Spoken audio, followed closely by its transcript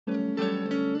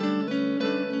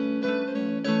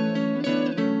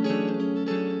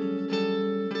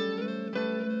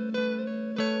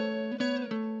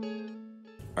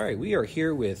right, we are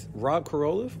here with Rob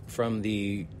Carolla from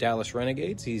the Dallas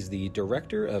Renegades. He's the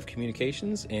Director of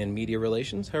Communications and Media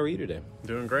Relations. How are you today?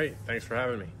 Doing great. Thanks for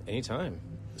having me. Anytime.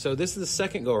 So this is the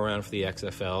second go-around for the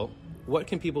XFL. What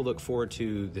can people look forward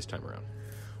to this time around?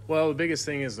 Well, the biggest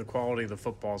thing is the quality of the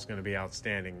football is going to be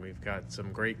outstanding. We've got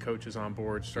some great coaches on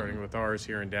board, starting with ours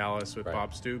here in Dallas with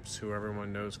Bob Stoops, who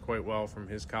everyone knows quite well from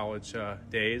his college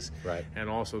days, and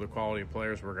also the quality of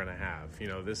players we're going to have. You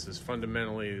know, this is going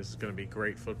to be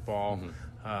great football,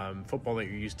 football that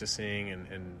you're used to seeing,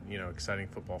 and exciting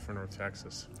football for North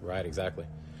Texas. Right, exactly.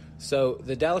 So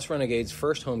the Dallas Renegades'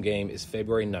 first home game is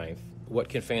February 9th. What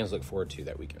can fans look forward to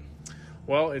that weekend?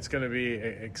 Well, it's going to be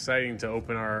exciting to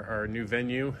open our new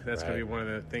venue. That's going to be one of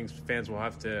the things fans will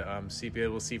have to be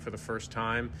able to see for the first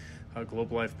time.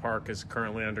 Globe Life Park is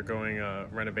currently undergoing a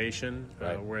renovation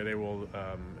where they will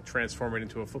transform it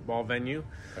into a football venue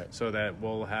so that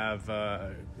we'll have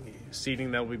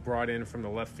seating that will be brought in from the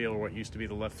left field, or what used to be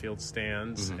the left field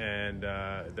stands, and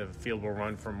the field will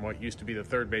run from what used to be the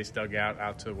third base dugout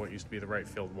out to what used to be the right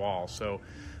field wall. So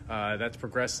that's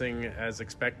progressing as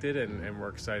expected, and we're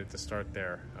excited to start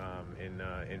there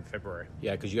in February.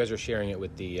 Yeah, because you guys are sharing it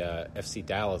with the FC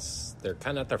Dallas. They're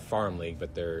kind of not their farm league,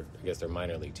 but I guess their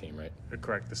minor league team, right?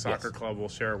 Correct. The soccer club will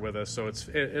share it with us, so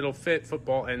it'll fit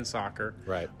football and soccer.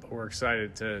 Right. But we're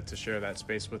excited to share that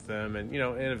space with them, and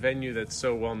in a venue that's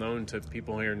so well known to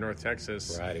people here in North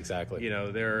Texas. Right. Exactly.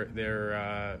 There's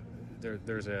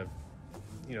a.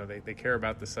 They care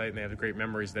about the site and they have great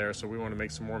memories there, so we want to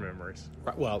make some more memories.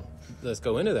 Well, let's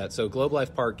go into that. So Globe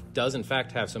Life Park does, in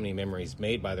fact, have so many memories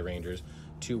made by the Rangers,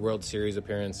 2 World Series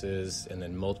appearances and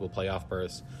then multiple playoff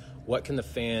berths. What can the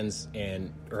fans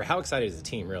or how excited is the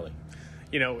team, really?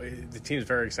 The team's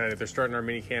very excited. They're starting our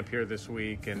mini camp here this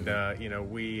week, and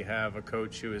we have a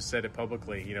coach who has said it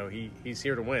publicly. He's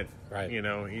here to win. Right.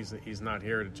 He's not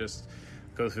here to just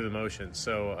go through the motions.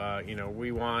 So,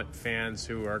 we want fans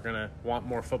who are going to want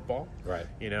more football. Right.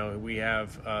 We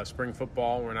have spring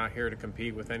football. We're not here to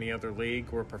compete with any other league.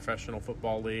 We're a professional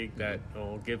football league that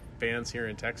will give fans here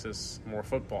in Texas more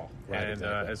football. Right, and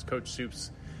exactly. As Coach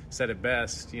Soups said it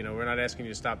best, we're not asking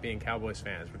you to stop being Cowboys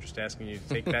fans. We're just asking you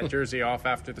to take that jersey off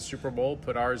after the Super Bowl,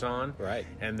 put ours on. Right.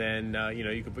 And then,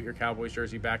 you can put your Cowboys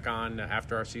jersey back on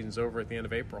after our season's over at the end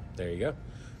of April. There you go.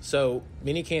 So,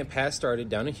 minicamp has started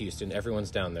down in Houston.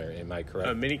 Everyone's down there, am I correct?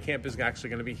 Minicamp is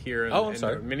actually going to be here. I'm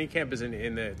sorry. Minicamp is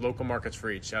in the local markets for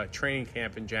each. Training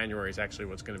camp in January is actually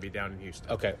what's going to be down in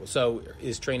Houston. Okay. So,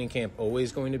 is training camp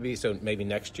always going to be? So, maybe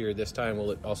next year, this time,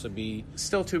 will it also be?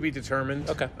 Still to be determined.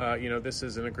 Okay. This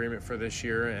is an agreement for this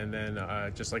year. And then,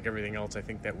 just like everything else, I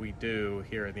think that we do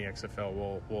here in the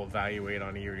XFL, we'll evaluate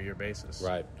on a year-to-year basis.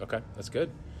 Right. Okay. That's good.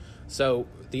 So,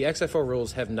 the XFL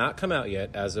rules have not come out yet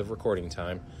as of recording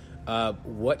time.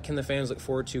 What can the fans look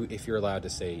forward to if you're allowed to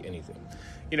say anything?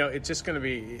 It's going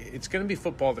to be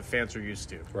football that fans are used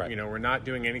to. Right. We're not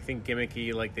doing anything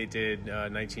gimmicky like they did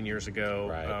 19 years ago.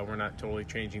 Right. We're not totally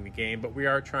changing the game, but we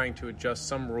are trying to adjust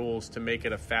some rules to make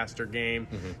it a faster game,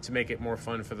 to make it more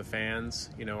fun for the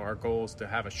fans. Our goal is to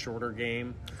have a shorter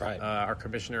game. Right. Our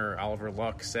commissioner, Oliver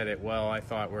Luck, said it well, I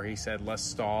thought, where he said less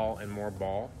stall and more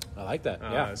ball. I like that,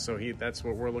 yeah. So that's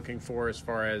what we're looking for as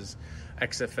far as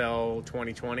XFL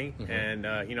 2020. And,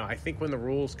 I think when the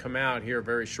rules come out here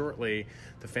very shortly,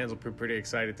 the fans will be pretty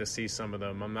excited to see some of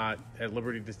them. I'm not at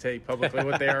liberty to say publicly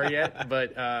what they are yet,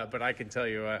 but I can tell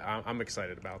you I'm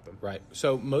excited about them. Right.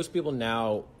 So most people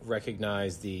now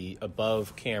recognize the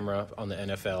above camera on the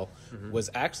NFL was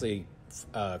actually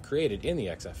created in the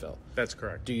XFL. That's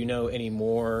correct. Do you know any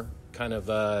more kind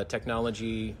of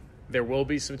technology? There will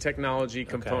be some technology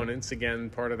components. Again,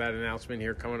 part of that announcement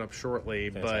here coming up shortly.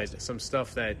 Fantastic. But some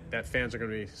stuff that fans are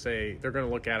going to they're going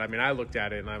to look at. I mean, I looked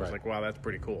at it and I was like, wow, that's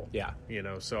pretty cool. Yeah.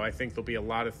 So I think there'll be a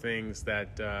lot of things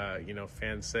that,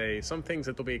 fans say. Some things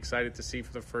that they'll be excited to see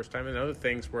for the first time, and other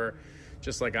things where,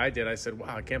 just like I did, I said,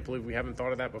 wow, I can't believe we haven't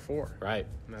thought of that before. Right.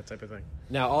 And that type of thing.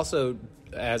 Now, also,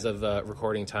 as of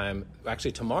recording time,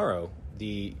 actually tomorrow,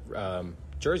 the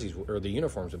jerseys or the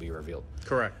uniforms will be revealed.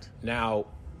 Correct. Now,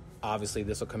 obviously,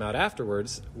 this will come out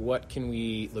afterwards. What can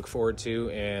we look forward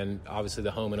to? And obviously, the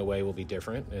home and away will be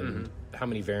different. And how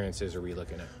many variances are we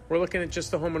looking at? We're looking at just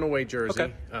the home and away jersey.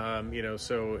 Okay.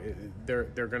 So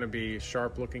they're going to be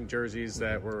sharp-looking jerseys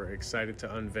that we're excited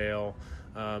to unveil.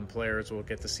 Players will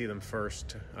get to see them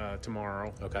first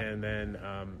tomorrow. Okay. And then,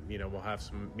 we'll have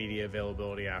some media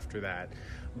availability after that.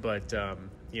 But,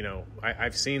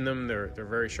 I've seen them. They're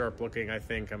very sharp-looking, I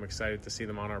think. I'm excited to see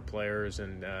them on our players,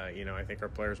 and, I think our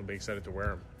players will be excited to wear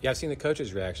them. Yeah, I've seen the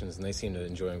coaches' reactions, and they seem to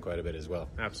enjoy them quite a bit as well.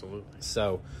 Absolutely.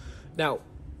 So, now,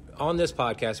 on this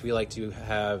podcast,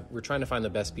 we're trying to find the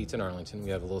best pizza in Arlington.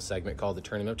 We have a little segment called the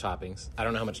Tournament of Toppings. I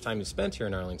don't know how much time you spent here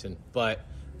in Arlington, but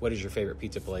what is your favorite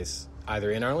pizza place,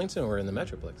 either in Arlington or in the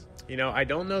Metroplex? I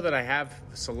don't know that I have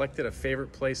selected a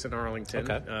favorite place in Arlington.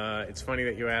 Okay. It's funny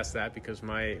that you asked that because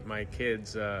my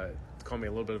kids call me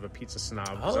a little bit of a pizza snob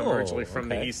because I'm originally from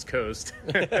the East Coast.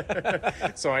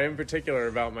 So I am particular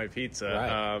about my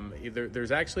pizza. Right.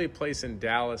 There's actually a place in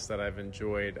Dallas that I've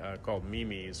enjoyed called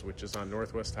Mimi's, which is on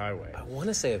Northwest Highway. I want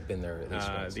to say I've been there at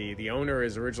least once. The owner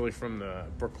is originally from the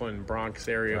Brooklyn, Bronx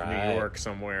area of New York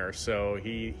somewhere, so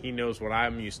he knows what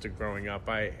I'm used to growing up.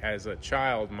 As a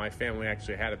child, my family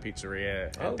actually had a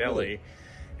pizzeria in Delhi. Really?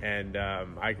 And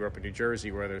I grew up in New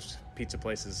Jersey where there's pizza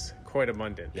places quite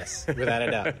abundant. Yes, without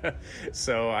a doubt.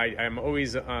 So I'm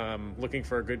always looking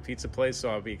for a good pizza place, so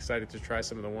I'll be excited to try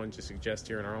some of the ones you suggest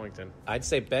here in Arlington. I'd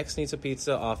say Beck's Needs a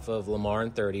Pizza off of Lamar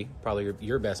and 30, probably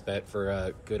your best bet for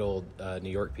a good old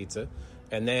New York pizza.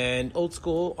 And then Old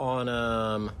School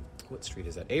on, what street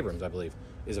is that? Abrams, I believe,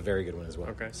 is a very good one as well.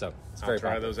 Okay. So it's I'll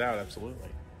try those out, absolutely.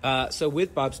 So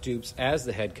with Bob Stoops as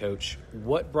the head coach,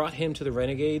 what brought him to the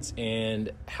Renegades,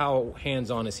 and how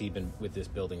hands-on has he been with this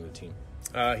building the team?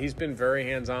 He's been very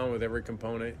hands-on with every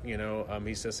component.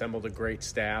 He's assembled a great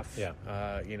staff. Yeah.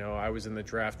 I was in the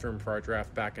draft room for our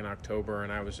draft back in October,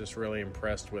 and I was just really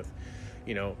impressed with,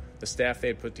 the staff they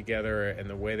had put together and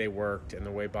the way they worked and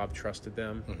the way Bob trusted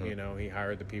them. Mm-hmm. He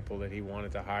hired the people that he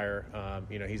wanted to hire.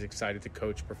 He's excited to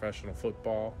coach professional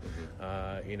football.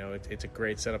 Mm-hmm. It's a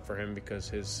great setup for him because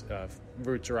his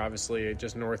roots are obviously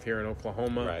just north here in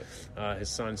Oklahoma. Right. His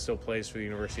son still plays for the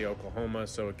University of Oklahoma,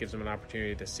 so it gives him an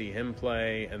opportunity to see him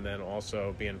play and then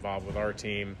also be involved with our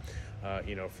team,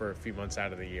 for a few months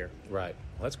out of the year. Right.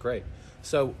 Well, that's great.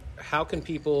 So how can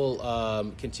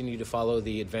people continue to follow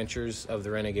the adventures of the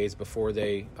Renegades before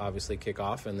they obviously kick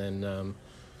off and then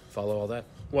follow all that?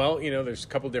 Well, there's a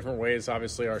couple different ways.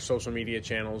 Obviously, our social media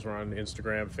channels. We're on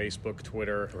Instagram, Facebook,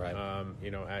 Twitter, right.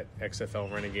 At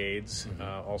XFL Renegades.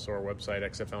 Mm-hmm. Also our website,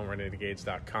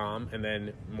 xflrenegades.com. And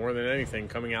then, more than anything,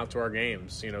 coming out to our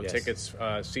games. Yes. Tickets,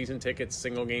 season tickets,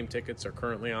 single game tickets are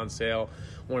currently on sale.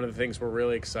 One of the things we're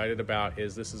really excited about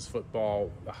is this is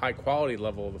football, the high-quality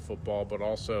level of the football, but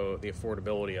also the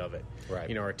affordability of it.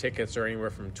 Right. Our tickets are anywhere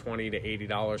from $20 to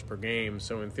 $80 per game.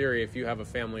 So, in theory, if you have a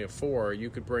family of 4, you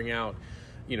could bring out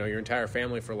your entire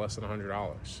family for less than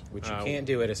 $100. Which you can't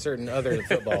do at a certain other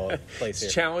football place here.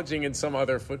 It's challenging in some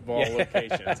other football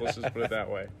locations. Let's just put it that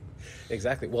way.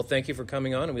 Exactly. Well, thank you for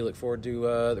coming on, and we look forward to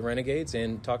the Renegades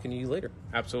and talking to you later.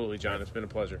 Absolutely, John. It's been a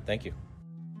pleasure. Thank you.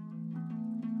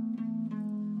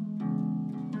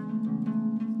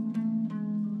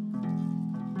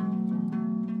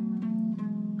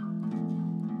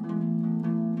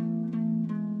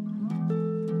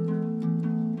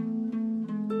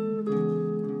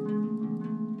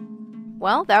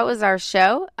 Well, that was our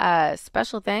show.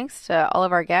 Special thanks to all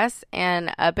of our guests,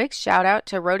 and a big shout out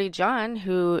to Rody John,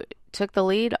 who took the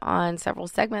lead on several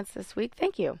segments this week.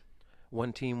 Thank you.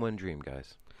 One team, one dream,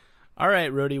 guys. All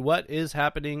right, Rody, what is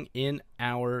happening in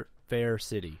our fair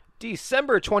city?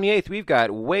 December 28th, we've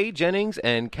got Way Jennings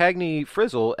and Cagney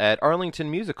Frizzle at Arlington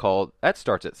Music Hall. That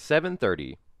starts at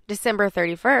 7:30. December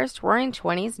 31st, Roaring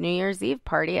 20s New Year's Eve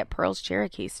party at Pearl's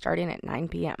Cherokee, starting at 9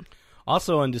 p.m.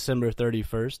 Also on December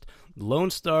 31st,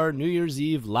 Lone Star New Year's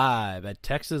Eve Live at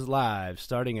Texas Live,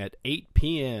 starting at 8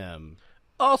 p.m.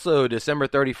 Also, December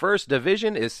 31st,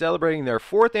 Division is celebrating their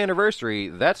 4th anniversary.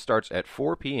 That starts at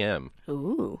 4 p.m.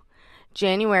 Ooh.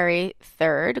 January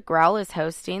 3rd, Growl is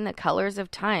hosting the Colors of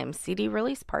Time CD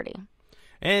release party.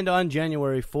 And on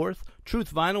January 4th,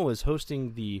 Truth Vinyl is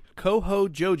hosting the Coho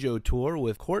JoJo Tour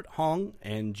with Court Hong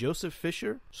and Joseph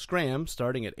Fisher, Scram,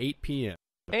 starting at 8 p.m.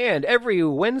 And every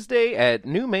Wednesday at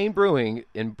New Maine Brewing,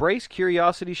 Embrace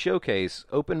Curiosity Showcase,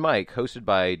 open mic hosted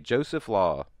by Joseph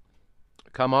Law.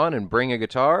 Come on and bring a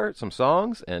guitar, some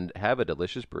songs, and have a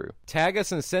delicious brew. Tag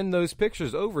us and send those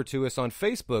pictures over to us on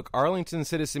Facebook, Arlington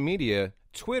Citizen Media,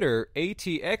 Twitter,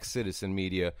 ATX Citizen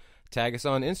Media. Tag us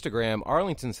on Instagram,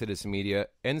 Arlington Citizen Media,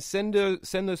 and send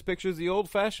those pictures the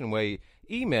old-fashioned way.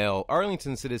 Email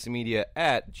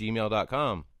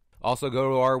arlingtoncitizenmedia@gmail.com. Also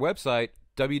go to our website,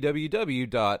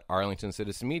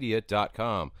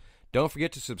 www.arlingtoncitizenmedia.com. Don't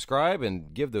forget to subscribe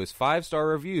and give those 5-star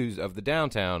reviews of the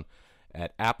Downtown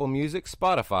at Apple Music,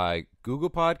 Spotify, Google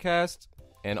Podcasts,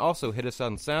 and also hit us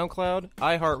on SoundCloud,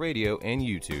 iHeartRadio, and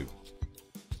YouTube.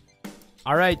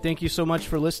 All right, thank you so much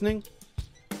for listening.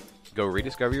 Go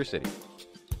rediscover your city.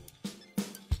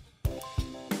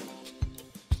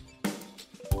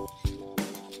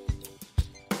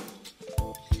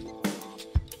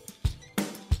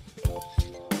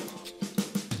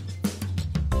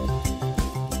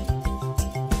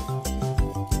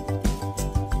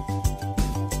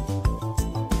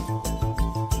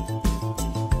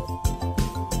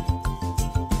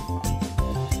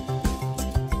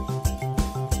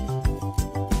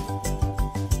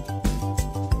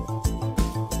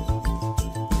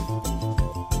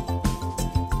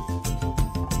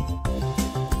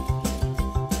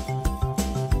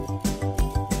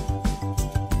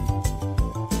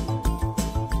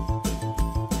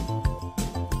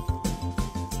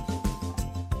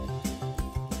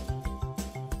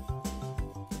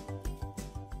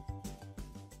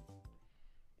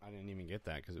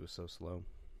 get that because it was so slow.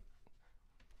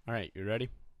 All right, you ready?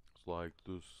 It's like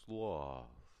the sloth.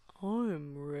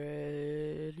 I'm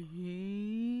ready.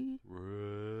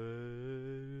 Ready,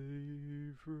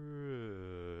 Fred.